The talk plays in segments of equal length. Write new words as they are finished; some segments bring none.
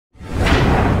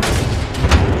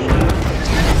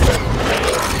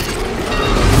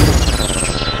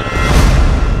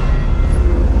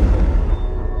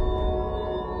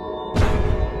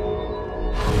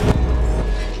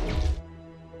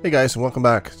guys, and welcome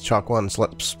back to ChalkOne's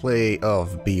Let's Play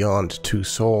of Beyond Two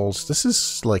Souls. This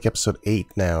is like episode 8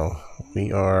 now.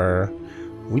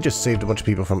 We just saved a bunch of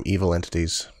people from evil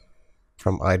entities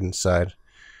from Aiden's side.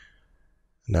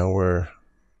 Now we're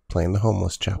playing the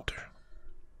homeless chapter.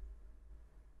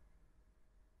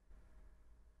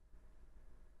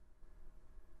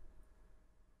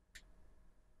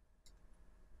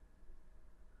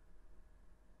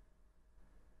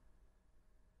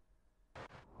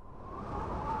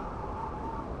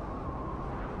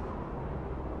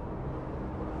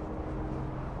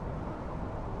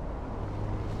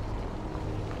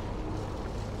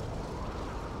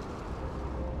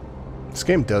 This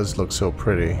game does look so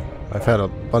pretty. I've had a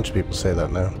bunch of people say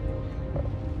that now.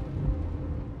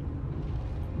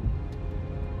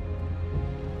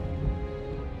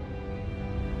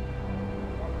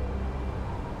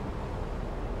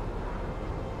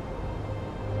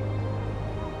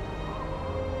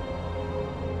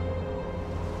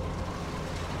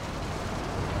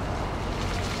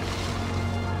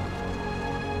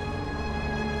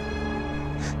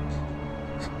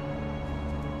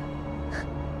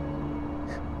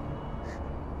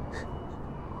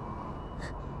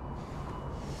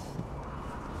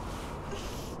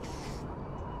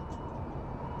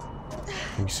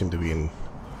 We seem to be in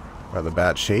rather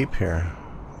bad shape here.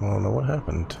 I don't know what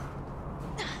happened.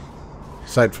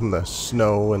 Aside from the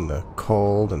snow and the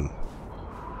cold and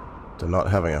the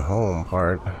not having a home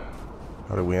part,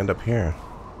 how did we end up here?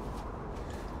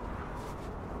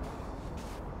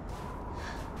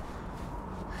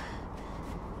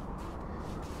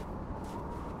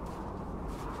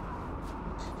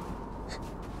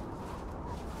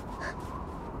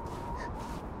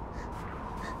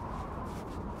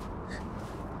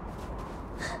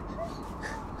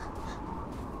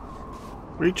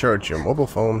 Recharge your mobile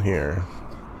phone here.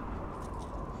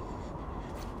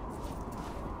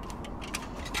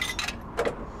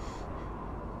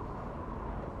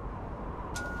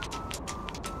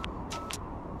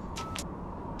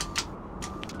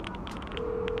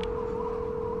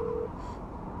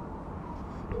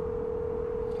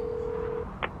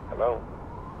 Hello?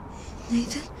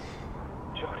 Nathan?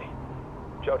 Jodie?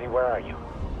 Jodie, where are you?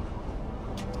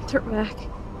 Turn back.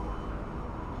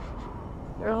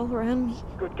 They're all around me.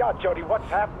 Good God, Jodie, what's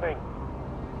happening?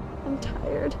 I'm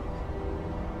tired.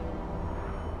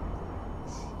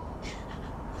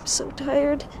 I'm so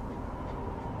tired.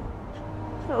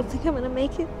 I don't think I'm gonna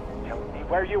make it. Tell me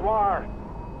where you are.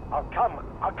 I'll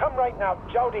come right now,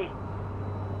 Jodie.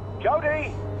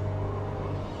 Jodie!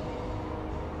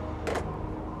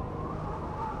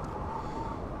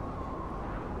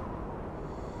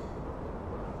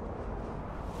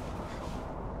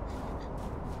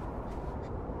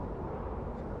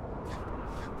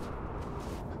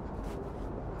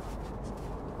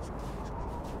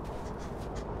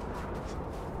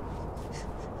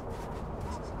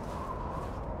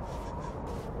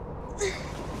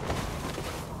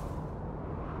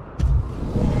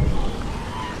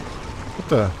 What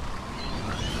the?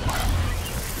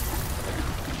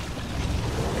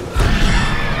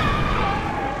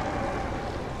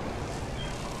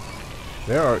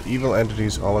 There are evil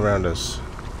entities all around us.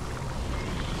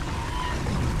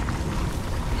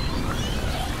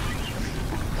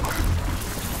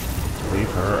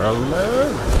 Leave her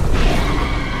alone.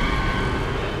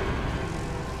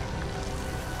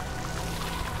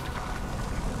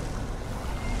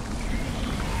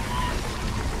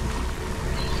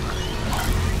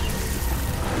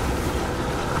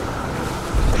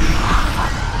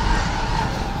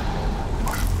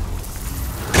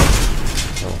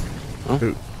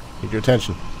 Dude, need your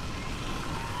attention.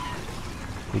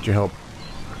 Need your help.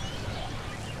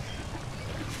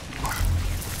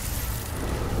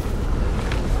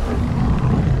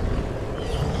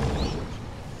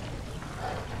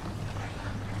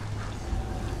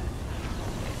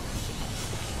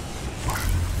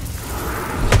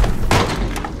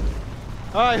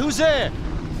 Alright, who's there?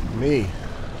 Me.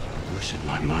 Listen,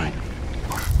 my mind.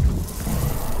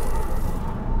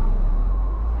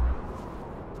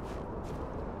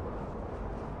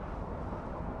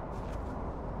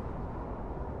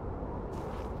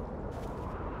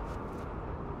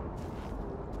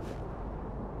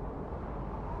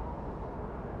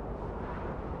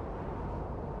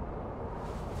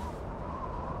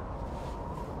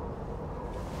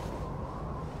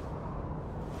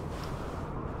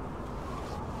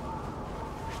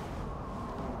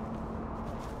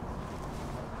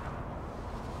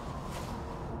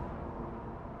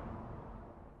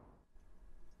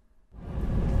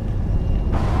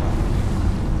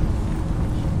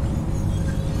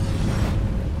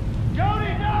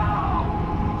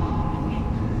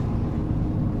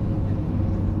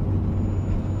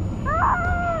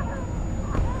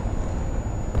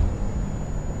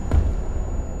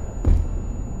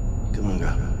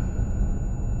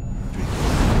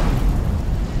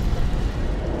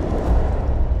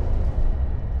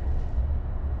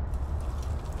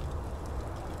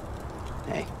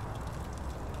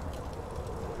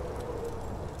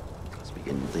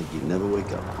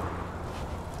 go.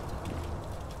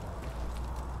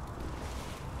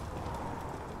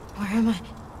 Where am I?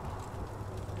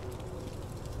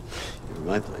 You're in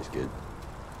my place, kid.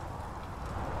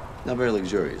 Not very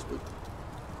luxurious, but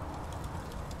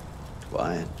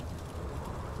quiet.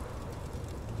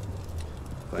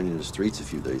 Found you in the streets a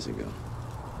few days ago.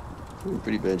 You were in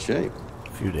pretty bad shape.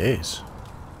 A few days.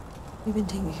 You've been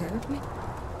taking care of me?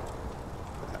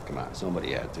 Ah, come on,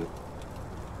 somebody had to.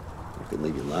 I couldn't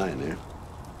leave you lying there,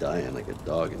 dying like a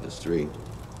dog in the street.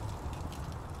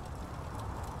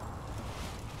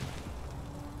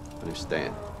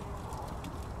 Understand?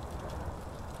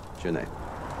 What's your name?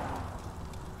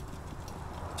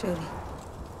 Jodie.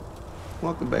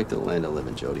 Welcome back to the land of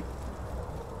living, Jodie.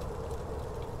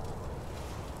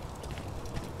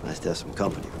 Nice to have some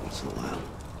company once in a while.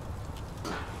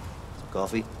 Some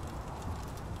coffee?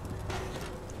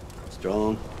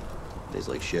 Strong? Tastes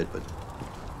like shit, but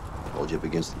hold you up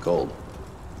against the cold.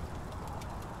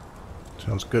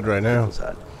 Sounds good right now. It's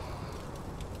hot.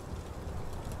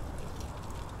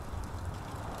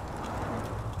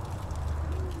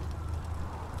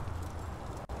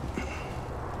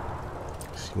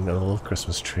 You got a little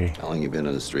Christmas tree. How long you been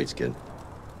on the streets, kid?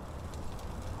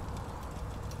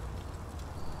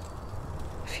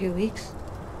 A few weeks?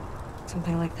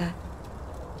 Something like that.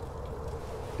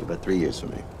 About 3 years for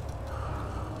me.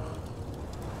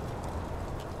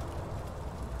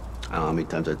 I don't know how many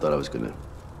times I thought I was gonna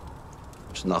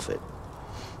snuff it.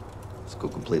 Just go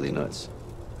completely nuts.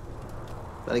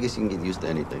 But I guess you can get used to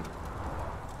anything.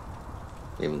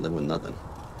 You even live with nothing.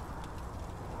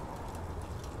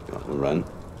 You want to run?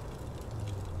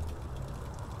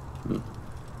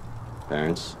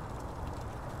 Parents?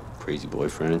 Crazy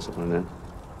boyfriend, something like that?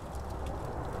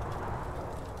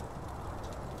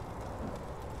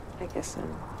 I guess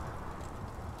I'm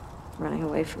running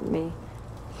away from me.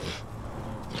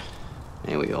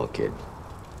 Ain't we all, kid?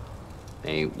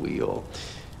 Ain't we all?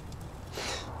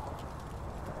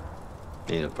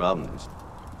 Ain't a problem.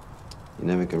 You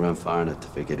never can run far enough to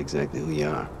forget exactly who you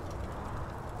are.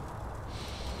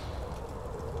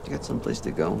 You got someplace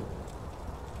to go?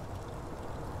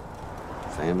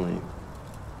 Family?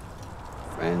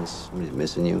 Friends? Somebody's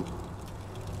missing you?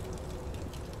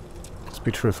 Let's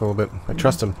be truthful a bit. I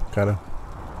trust him, kind of.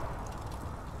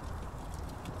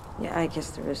 Yeah, I guess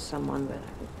there is someone, but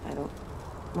I don't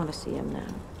want to see him now.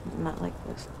 Not like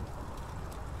this.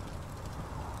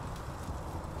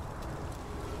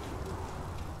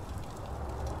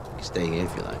 You can stay here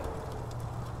if you like.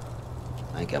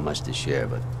 I ain't got much to share,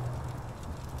 but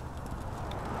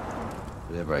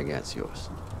whatever I got's yours.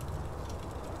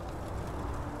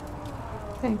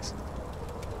 Thanks.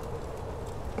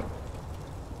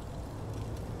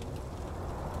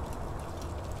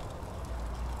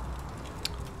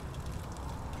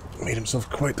 Made himself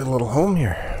quite the little home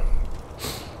here.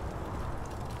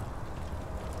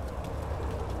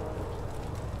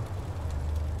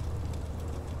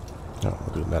 Oh,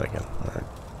 we'll do that again. Alright.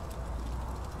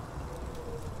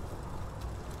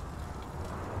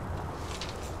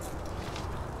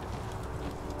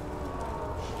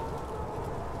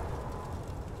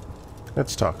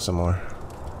 Let's talk some more.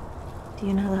 Do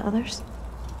you know the others?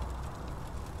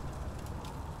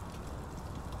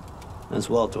 That's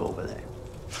Walter over there.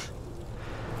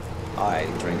 Alright,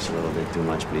 he drinks a little bit too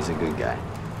much, but he's a good guy.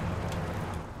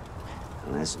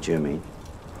 And that's Jimmy.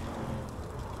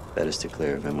 Better to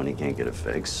clear of him when he can't get a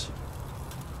fix.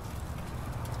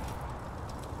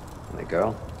 And the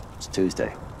girl? It's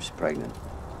Tuesday. She's pregnant.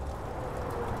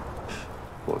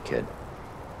 Poor kid.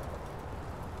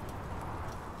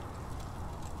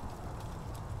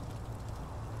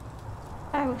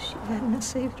 I wish you hadn't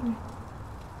saved me.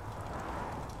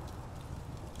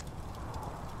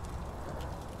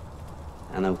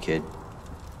 I know, kid.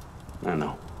 I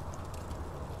know.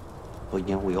 But,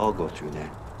 you know, we all go through that.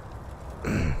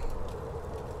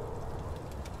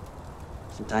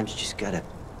 Sometimes you just gotta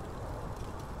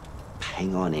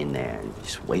hang on in there and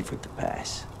just wait for it to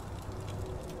pass.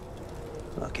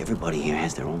 Look, everybody here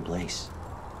has their own place.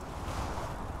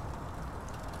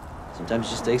 Sometimes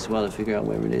it just takes a while to figure out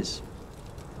where it is.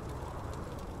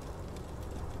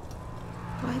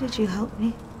 Why did you help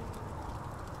me?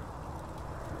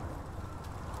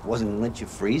 Wasn't gonna let you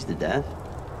freeze to death.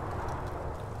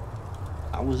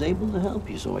 I was able to help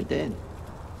you, so I did.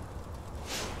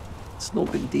 It's no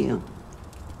big deal.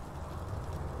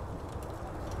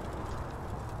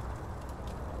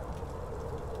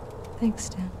 Thanks,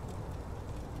 Dan.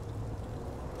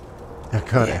 I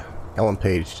got it. Ellen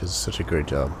Page does such a great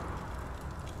job.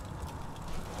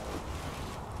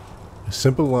 A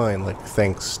simple line like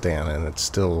 "Thanks, Stan," and it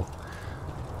still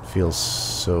feels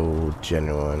so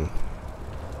genuine.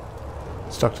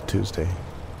 talk to Tuesday.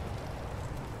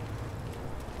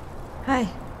 Hi.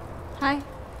 Hi.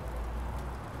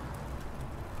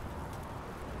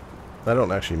 I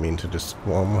don't actually mean to just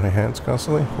warm my hands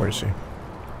constantly. Where is she?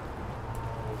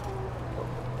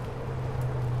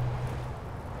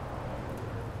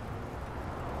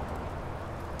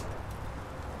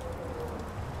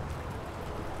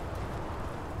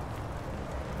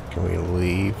 Can we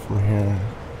leave from here?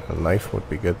 A knife would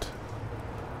be good.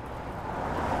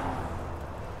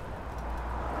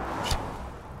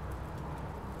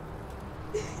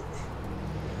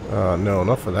 No,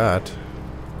 not for that.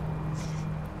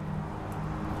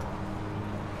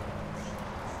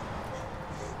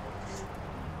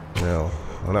 No,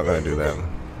 I'm not gonna do that.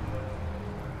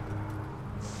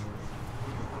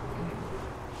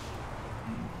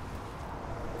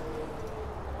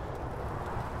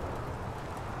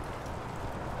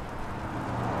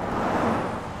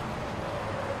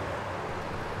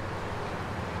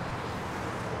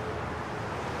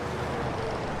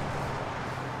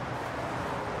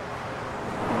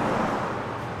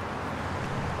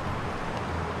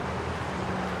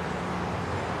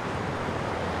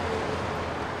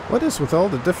 What is with all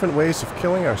the different ways of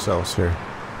killing ourselves here?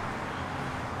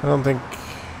 I don't think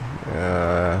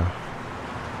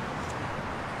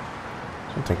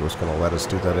it was gonna let us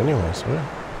do that anyways, would it?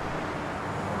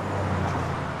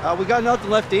 We got nothing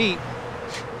left to eat.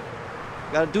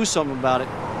 Gotta do something about it.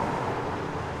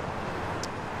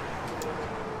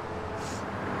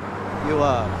 You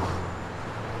wanna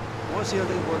see how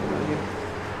things work around here?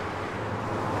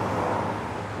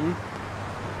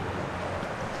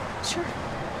 Sure.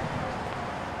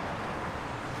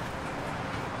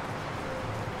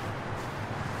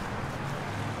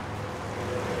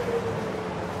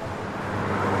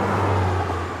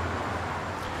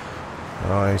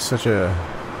 Oh, he's such a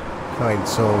kind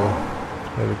soul.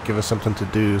 He would give us something to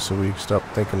do so we stop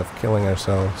thinking of killing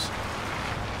ourselves.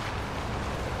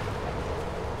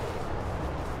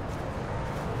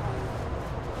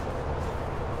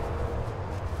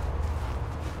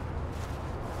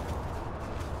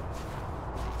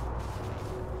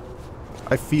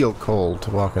 I feel cold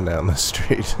walking down the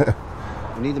street.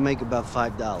 We need to make about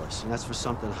 $5, and that's for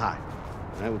something hot.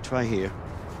 I would try here.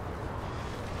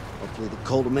 Hopefully the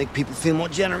cold will make people feel more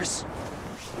generous.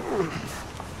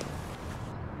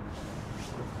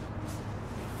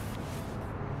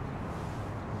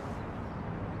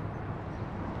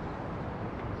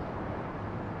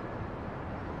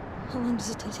 How long does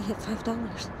it take to get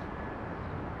 $5?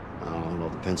 I don't know,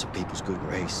 depends on people's good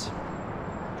grace.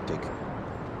 Take a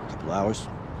couple hours.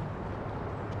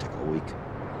 Take a week.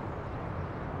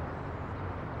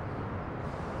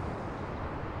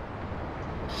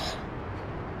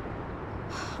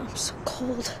 I'm so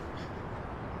cold.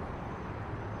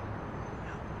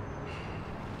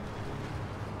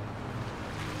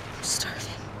 I'm starving.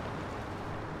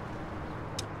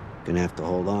 Gonna have to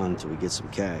hold on until we get some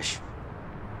cash.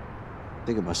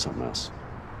 Think about something else.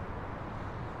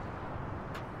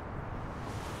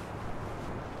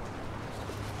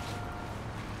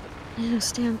 You know,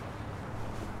 Stan,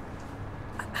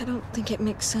 I don't think it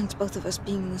makes sense both of us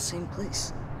being in the same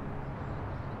place.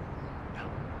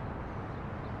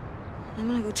 I'm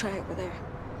gonna go try over there.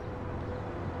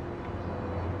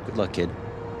 Good luck, kid.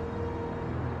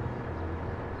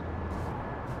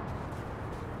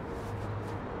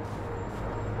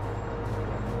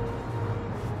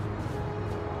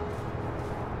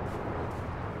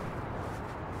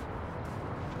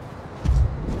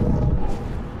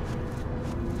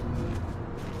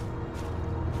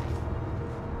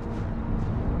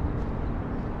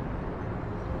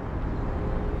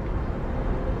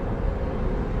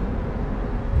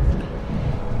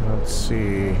 Let's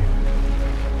see.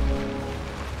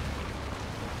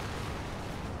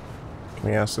 Can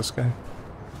we ask this guy?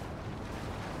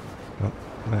 Nope,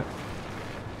 not.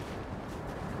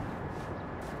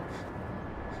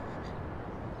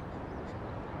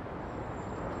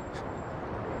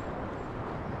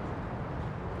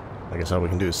 I guess all we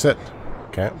can do is sit.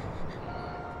 Okay.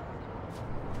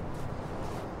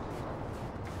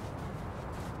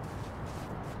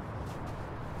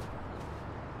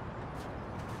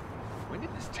 When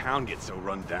did this town get so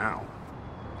run down?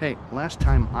 Hey, last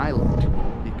time I looked,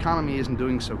 the economy isn't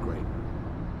doing so great.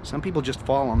 Some people just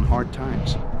fall on hard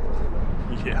times.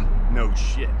 Yeah, no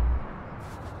shit.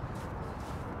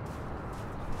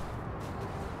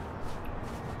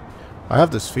 I have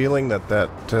this feeling that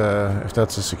if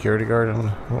that's a security guard,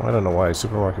 I don't know why a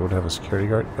supermarket would have a security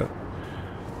guard, but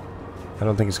I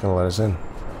don't think he's going to let us in.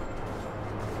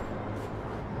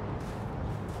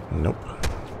 Nope.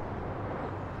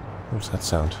 What's that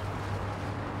sound?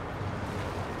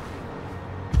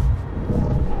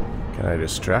 Can I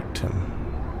distract him?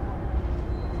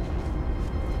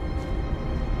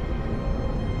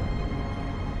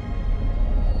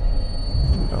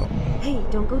 No. Hey,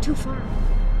 don't go too far.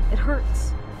 It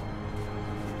hurts.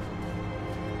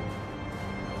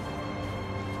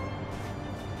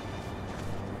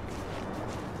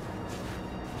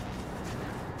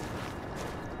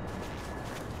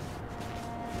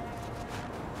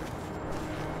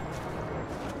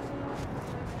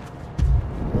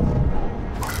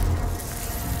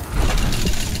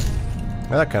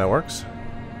 Well, that kind of works.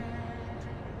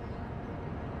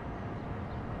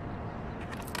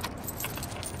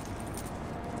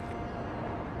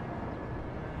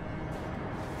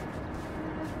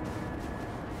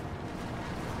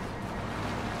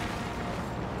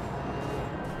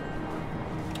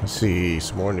 I see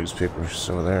some more newspapers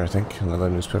over there, I think. Another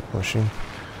newspaper machine.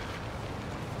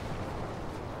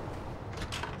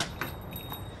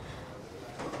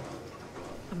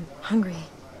 I'm hungry.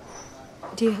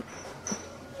 Do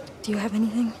you have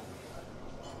anything?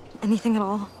 Anything at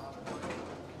all?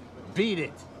 Beat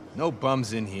it. No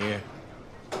bums in here.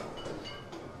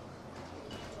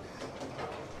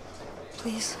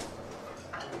 Please.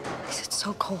 Please, it's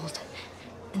so cold.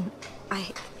 And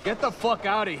Get the fuck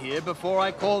out of here before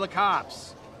I call the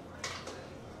cops.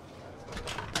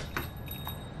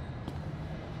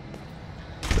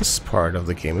 This part of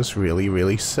the game is really,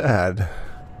 really sad.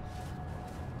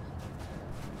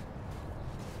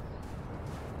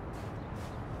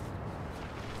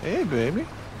 Hey, baby. You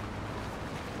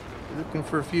looking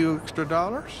for a few extra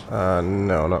dollars?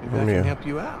 No, not Maybe I from can you. help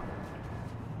you out.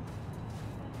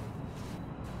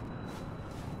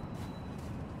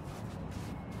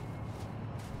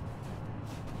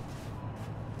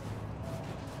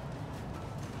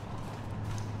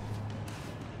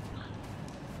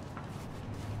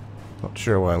 Not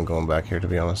sure why I'm going back here, to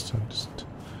be honest. I'm just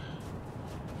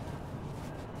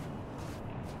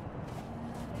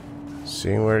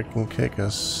seeing where it can kick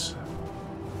us.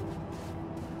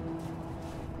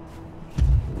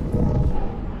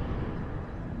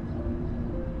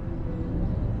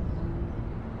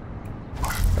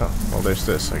 Oh, well, there's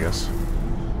this, I guess.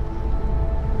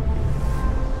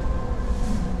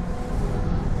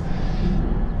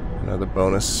 Another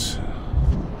bonus.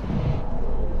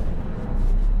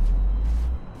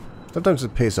 Sometimes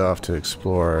it pays off to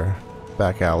explore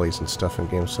back alleys and stuff in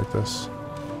games like this.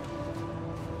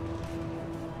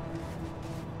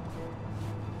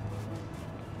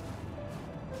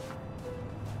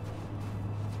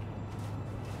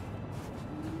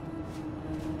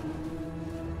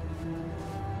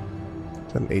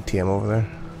 Is that an ATM over there?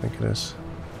 I think it is.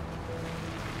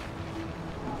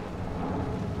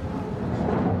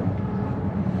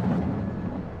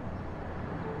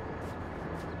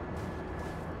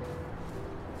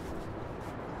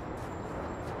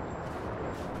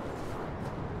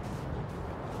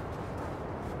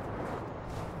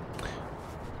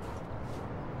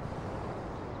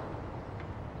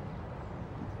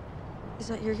 Is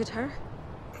that your guitar?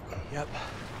 Yep.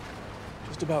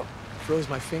 Just about froze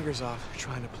my fingers off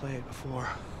trying to play it before.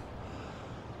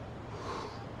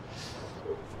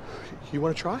 You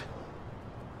want to try?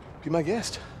 Be my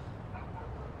guest.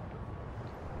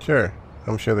 Sure.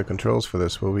 I'm sure the controls for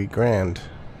this will be grand.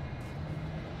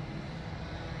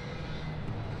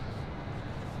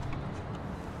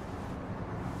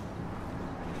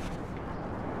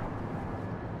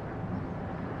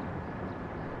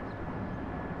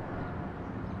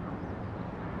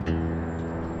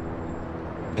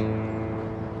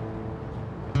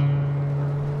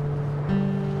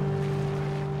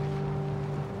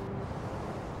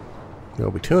 Well,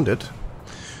 we tuned it.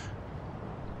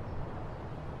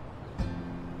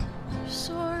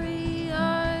 Sorry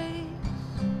eyes,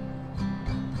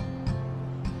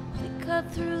 they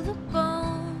cut through the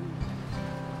bone,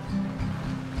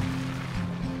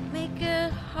 make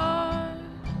it hard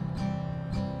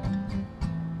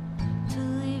to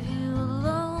leave you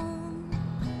alone.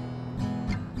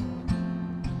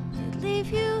 They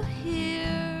leave you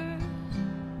here,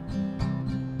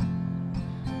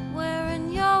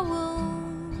 wearing your wounds.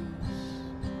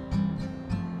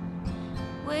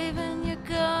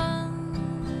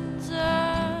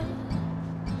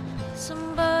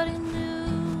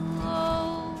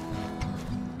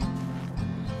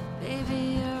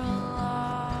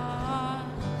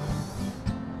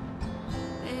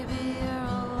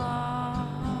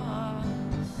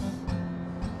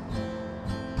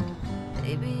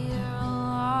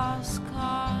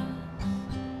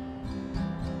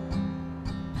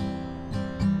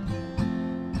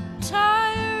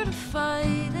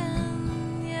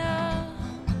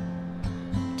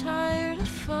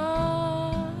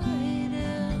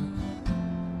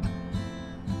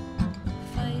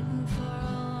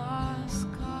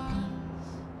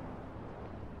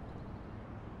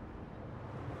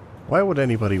 Why would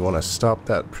anybody want to stop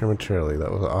that prematurely?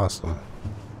 That was awesome.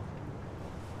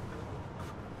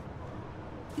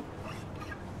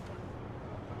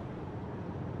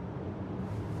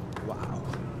 Wow.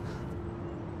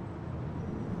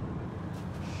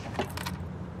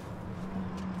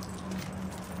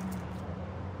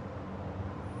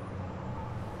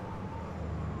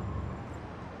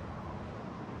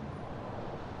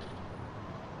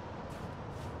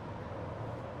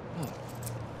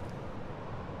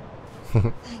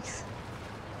 Thanks.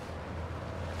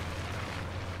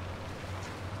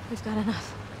 We've got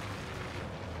enough.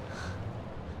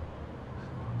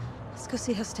 Let's go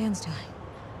see how Stan's doing.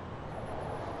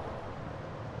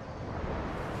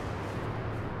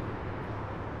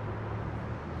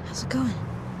 How's it going?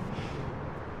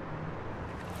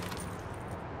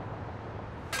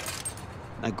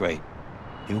 Not great.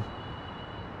 You?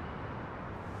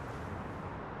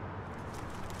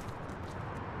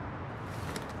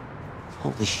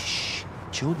 Holy shit.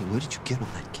 Jodie, where did you get all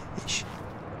that cash?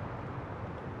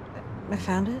 I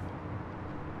found it.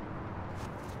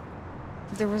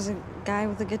 There was a guy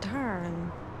with a guitar,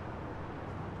 and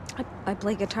I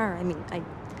play guitar. I mean,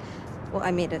 well, I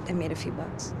made a few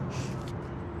bucks.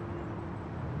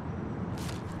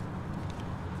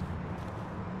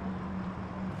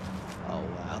 Oh,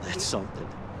 wow, that's something.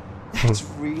 That's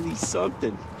really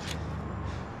something.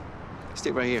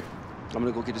 Stay right here. I'm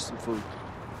gonna go get us some food.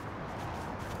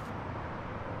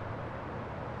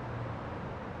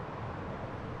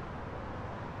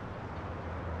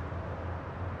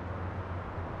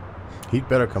 He'd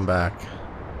better come back.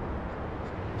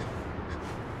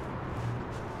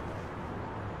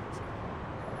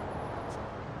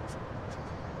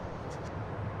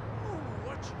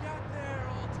 What you got there,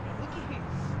 old man? Looky here.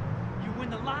 You win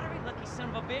the lottery, lucky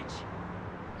son of a bitch?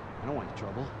 I don't want any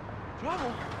trouble.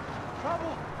 Trouble?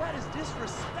 Trouble? That is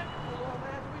disrespectful, old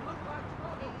man. We look like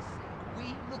trouble.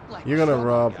 We look like You're gonna trouble.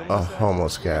 rob a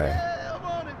homeless guy. Yeah, I'm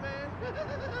on it, man.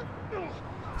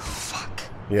 Fuck.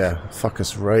 Yeah, fuck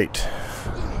us right.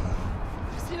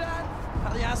 See that?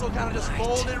 How the asshole kind of just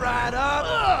folded right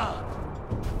up?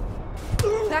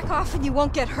 Back off and you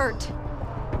won't get hurt.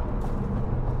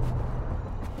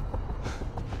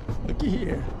 Looky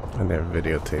here. And they're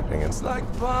videotaping It's it.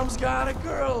 like Bum's got a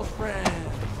girlfriend.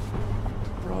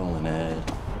 Rolling Ed.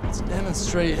 Let's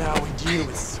demonstrate how we deal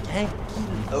with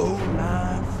skanky,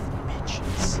 low-life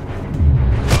bitches.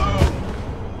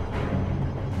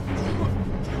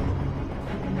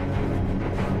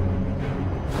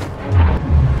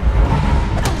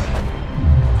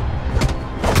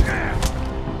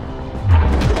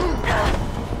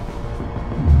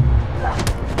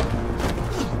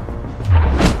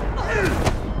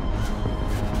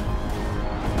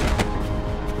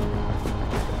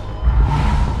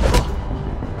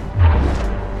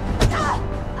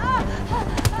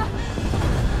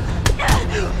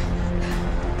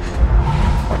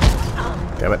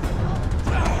 Damn it.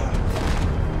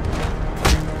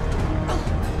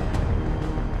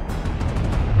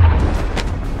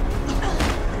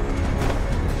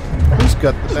 Who's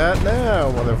got the bat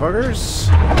now, motherfuckers?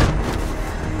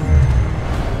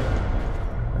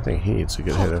 I think he needs a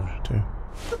good hitter, too.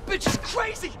 The bitch is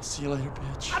crazy! See you later,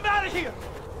 bitch. I'm out of here!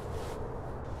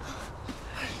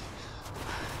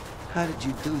 How did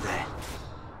you do that?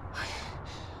 I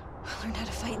learned how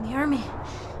to fight in the army.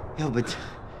 Yo, but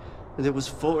there was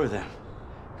 4 of them.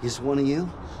 Is one of you?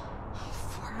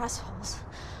 4 assholes.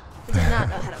 They did not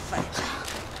know how to fight.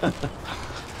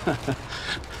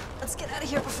 Let's get out of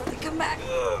here before they come back.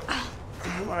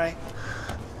 All right.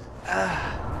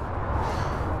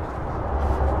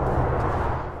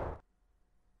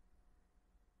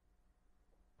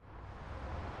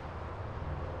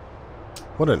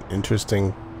 What an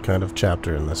interesting kind of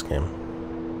chapter in this game.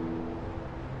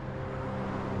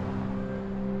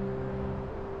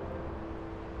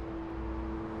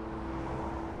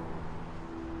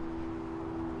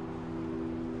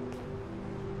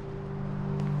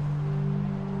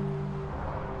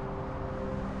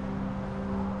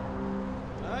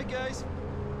 All right, guys.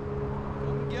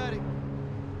 Come and get it.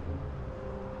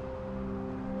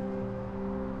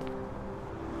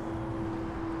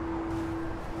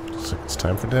 Looks like it's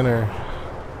time for dinner.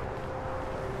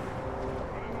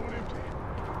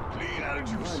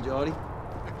 Come on, Jodie.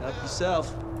 Help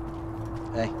yourself.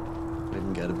 Hey, I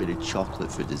even got a bit of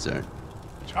chocolate for dessert.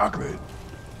 Chocolate?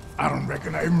 I don't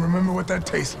reckon I even remember what that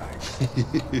tastes like.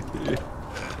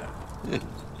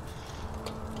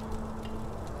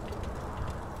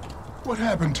 What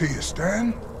happened to you,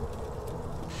 Stan?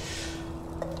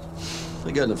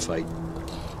 I got in a fight.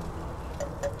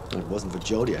 If it wasn't for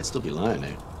Jodie, I'd still be lying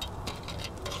there.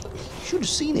 You should have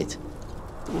seen it.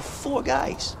 There were 4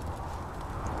 guys.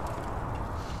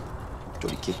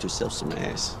 Jodie kicked herself some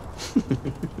ass.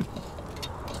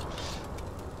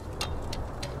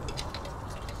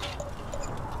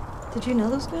 Did you know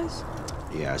those guys?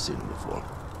 Yeah, I've seen them before.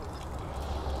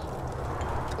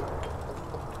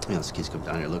 You know, those kids come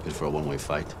down here looking for a one-way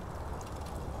fight.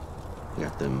 They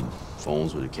got them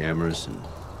phones with the cameras, and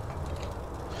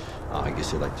I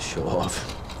guess they like to show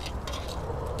off.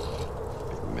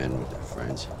 Men with their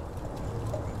friends.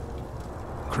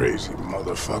 Crazy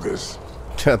motherfuckers.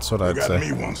 That's what They I'd got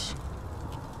say. me once.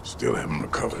 Still haven't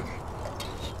recovered.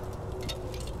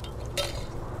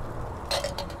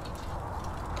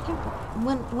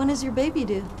 When is your baby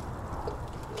due?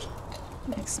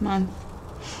 Next month.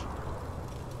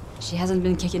 She hasn't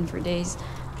been kicking for days.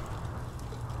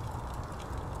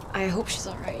 I hope she's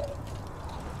alright.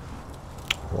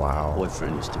 Wow.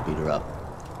 Boyfriend used to beat her up.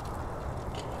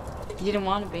 He didn't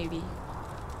want a baby.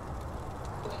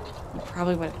 He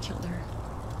probably would have killed her.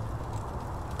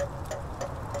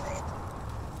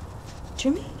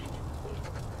 Jimmy?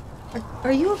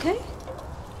 Are you okay?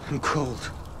 I'm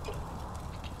cold.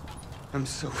 I'm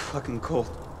so fucking cold.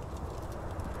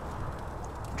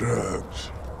 Drugs.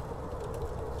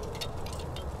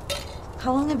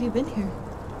 How long have you been here?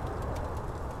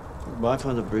 Well, I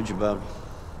found the bridge about,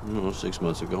 6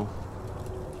 months ago.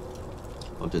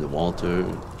 Up to the Walter.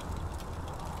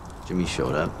 Jimmy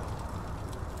showed up.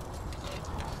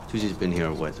 Susie's been here,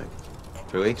 what, like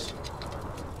 3 weeks?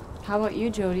 How about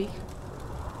you, Jodie?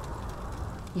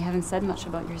 You haven't said much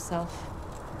about yourself.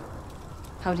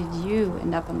 How did you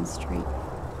end up on the street?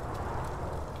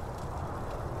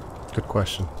 Good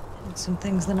question. Some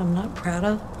things that I'm not proud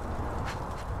of.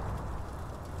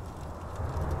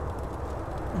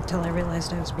 Until I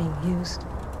realized I was being used.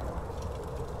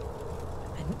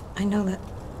 I know that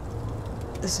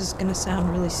this is gonna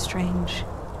sound really strange,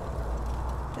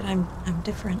 but I'm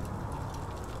different.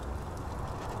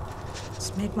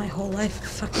 It's made my whole life a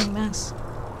fucking mess.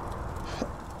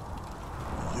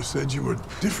 You said you were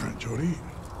different, Jodie.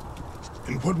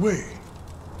 In what way?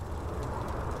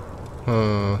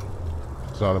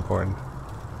 It's not important.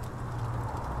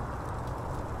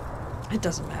 It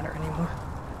doesn't matter anymore.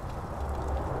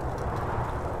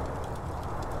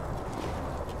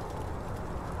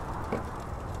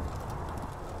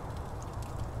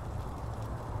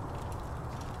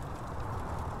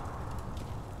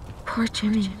 Poor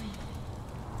Jimmy.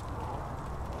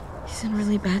 He's in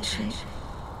really bad shape.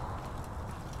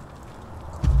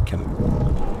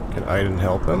 Can Aiden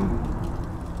help him?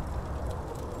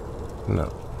 No.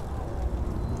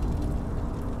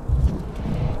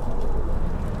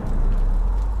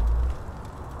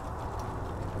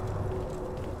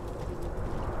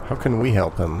 How can we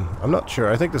help him? I'm not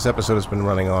sure. I think this episode has been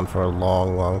running on for a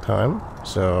long, long time.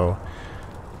 So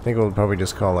I think we'll probably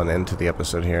just call an end to the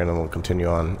episode here, and then we'll continue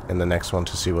on in the next one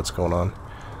to see what's going on.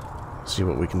 See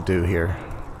what we can do here.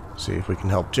 See if we can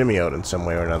help Jimmy out in some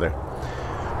way or another.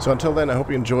 So until then, I hope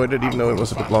you enjoyed it, even though it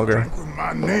was a bit longer. With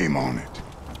my name on it.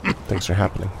 Thanks for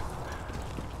happening.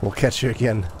 We'll catch you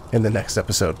again in the next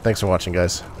episode. Thanks for watching,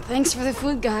 guys. Thanks for the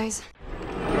food, guys.